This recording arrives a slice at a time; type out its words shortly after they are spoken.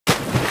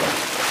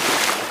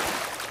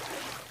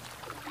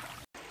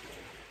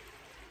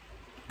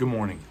Good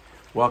morning.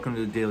 Welcome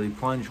to the Daily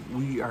Plunge.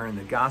 We are in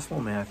the Gospel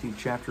of Matthew,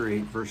 chapter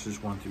 8,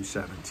 verses 1 through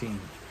 17.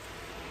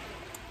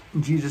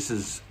 Jesus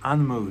is on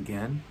the move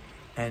again,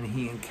 and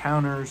he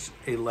encounters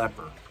a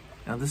leper.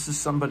 Now, this is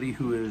somebody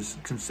who is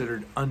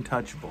considered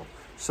untouchable,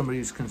 somebody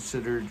who's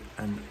considered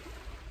an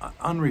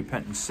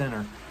unrepentant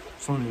sinner,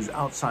 someone who's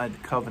outside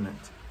the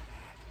covenant.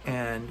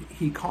 And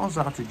he calls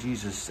out to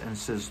Jesus and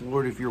says,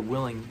 Lord, if you're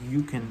willing,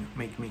 you can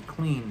make me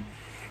clean.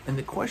 And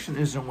the question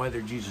isn't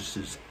whether Jesus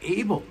is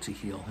able to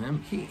heal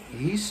him.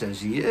 He says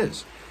he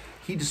is.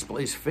 He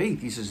displays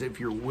faith. He says,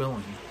 if you're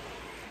willing.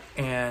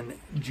 And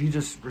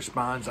Jesus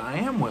responds, I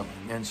am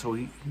willing. And so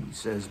he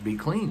says, be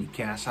clean. He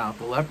casts out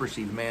the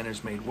leprosy. The man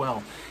is made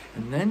well.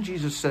 And then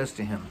Jesus says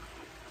to him,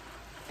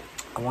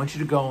 I want you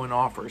to go and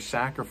offer a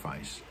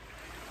sacrifice.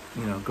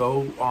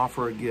 Go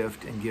offer a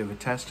gift and give a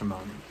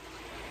testimony.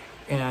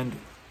 And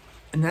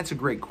that's a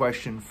great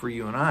question for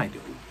you and I.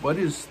 What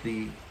is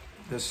the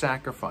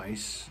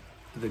sacrifice,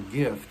 the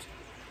gift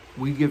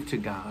we give to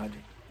God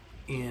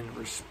in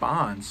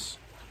response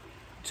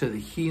to the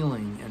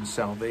healing and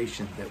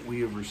salvation that we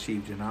have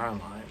received in our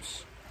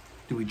lives?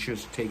 Do we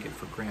just take it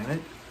for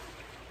granted?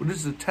 What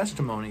is the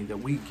testimony that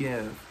we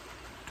give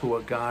to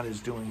what God is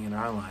doing in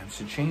our lives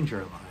to change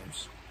our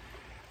lives?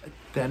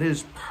 That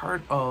is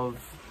part of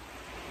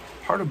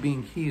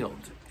being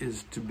healed,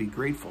 is to be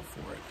grateful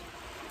for it.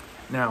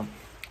 Now,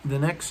 the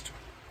next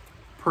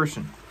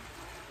person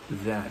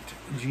that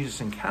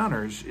Jesus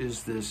encounters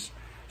is this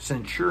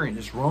centurion,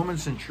 this Roman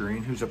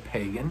centurion who's a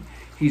pagan.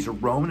 He's a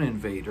Roman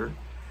invader,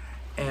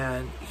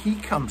 and he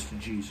comes to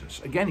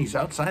Jesus. Again, he's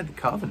outside the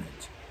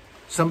covenant.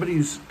 Somebody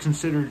who's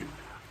considered,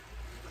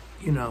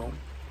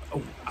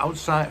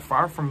 outside,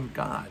 far from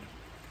God.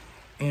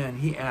 And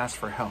he asks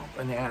for help.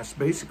 And he asks,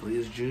 basically,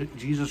 is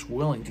Jesus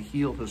willing to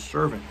heal his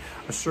servant?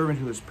 A servant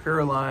who is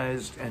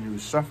paralyzed and who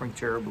is suffering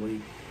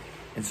terribly.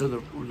 And so the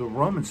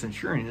Roman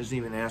centurion isn't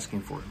even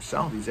asking for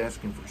himself. He's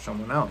asking for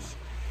someone else.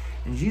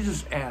 And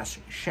Jesus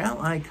asks,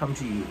 shall I come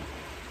to you?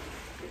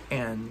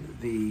 And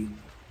the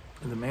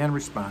man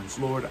responds,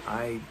 Lord,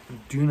 I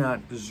do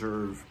not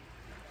deserve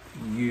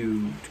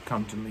you to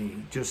come to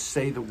me. Just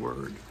say the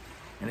word.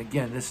 And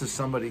again, this is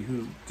somebody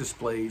who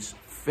displays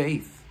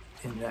faith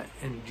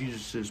in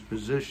Jesus'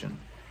 position,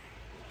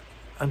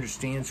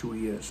 understands who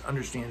he is,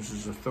 understands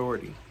his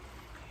authority.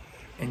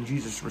 And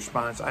Jesus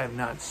responds, I have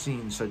not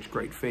seen such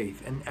great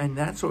faith. And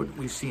that's what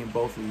we see in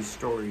both of these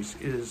stories,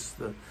 is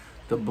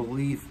the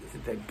belief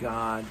that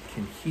God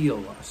can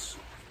heal us.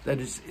 That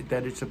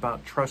it's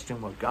about trusting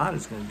what God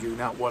is going to do,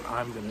 not what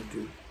I'm going to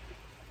do.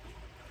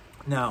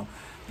 Now,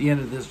 the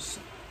end of this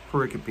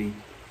pericope,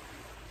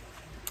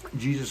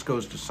 Jesus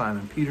goes to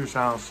Simon Peter's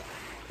house.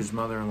 His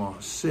mother-in-law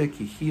is sick.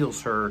 He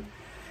heals her.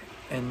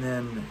 And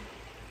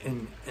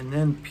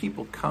then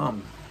people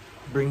come,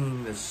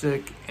 bringing the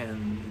sick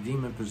and the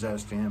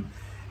demon-possessed to him.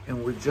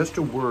 And with just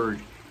a word,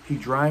 he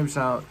drives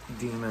out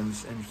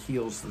demons and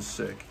heals the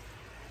sick.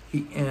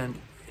 And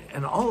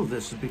all of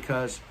this is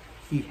because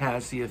he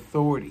has the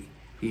authority.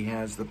 He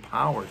has the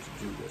power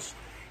to do this.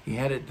 He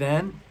had it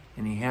then,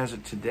 and he has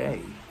it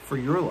today for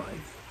your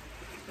life.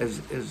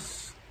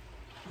 As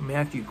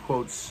Matthew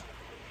quotes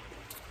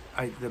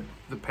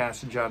the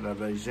passage out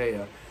of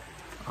Isaiah,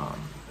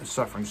 a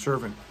suffering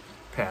servant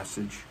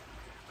passage,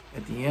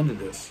 at the end of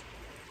this,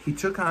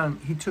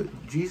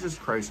 Jesus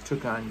Christ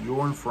took on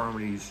your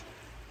infirmities,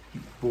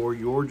 bore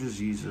your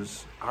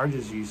diseases, our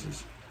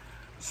diseases,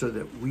 so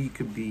that we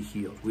could be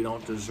healed. We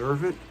don't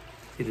deserve it.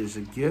 It is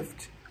a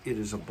gift. It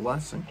is a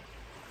blessing.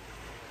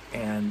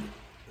 And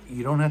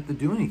you don't have to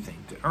do anything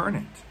to earn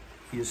it.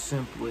 You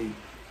simply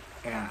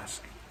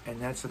ask.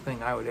 And that's the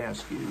thing I would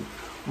ask you.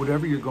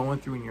 Whatever you're going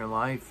through in your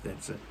life,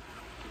 that's a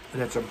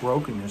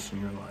brokenness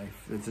in your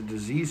life, that's a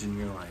disease in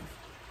your life,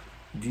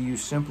 do you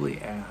simply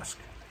ask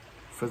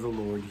for the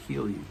Lord to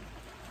heal you?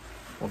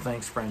 Well,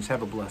 thanks, friends.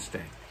 Have a blessed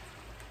day.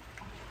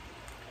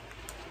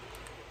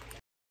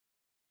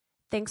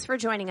 Thanks for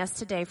joining us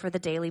today for the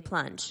Daily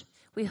Plunge.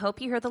 We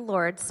hope you hear the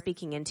Lord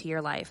speaking into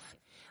your life.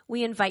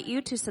 We invite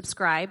you to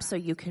subscribe so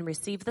you can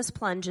receive this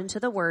plunge into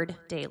the Word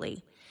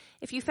daily.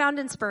 If you found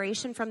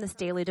inspiration from this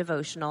daily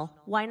devotional,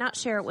 why not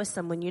share it with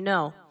someone you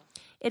know?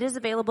 It is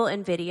available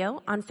in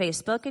video on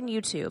Facebook and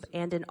YouTube,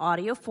 and in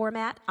audio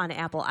format on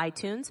Apple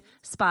iTunes,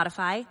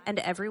 Spotify, and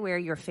everywhere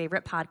your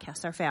favorite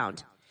podcasts are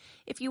found.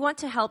 If you want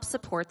to help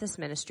support this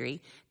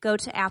ministry, go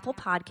to Apple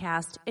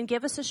Podcast and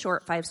give us a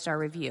short 5-star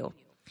review.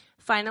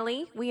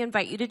 Finally, we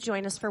invite you to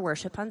join us for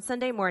worship on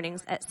Sunday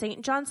mornings at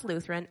St. John's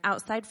Lutheran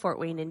outside Fort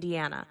Wayne,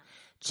 Indiana.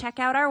 Check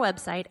out our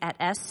website at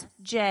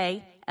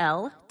sjlt.org.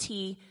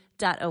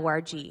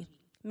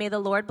 May the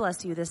Lord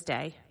bless you this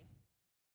day.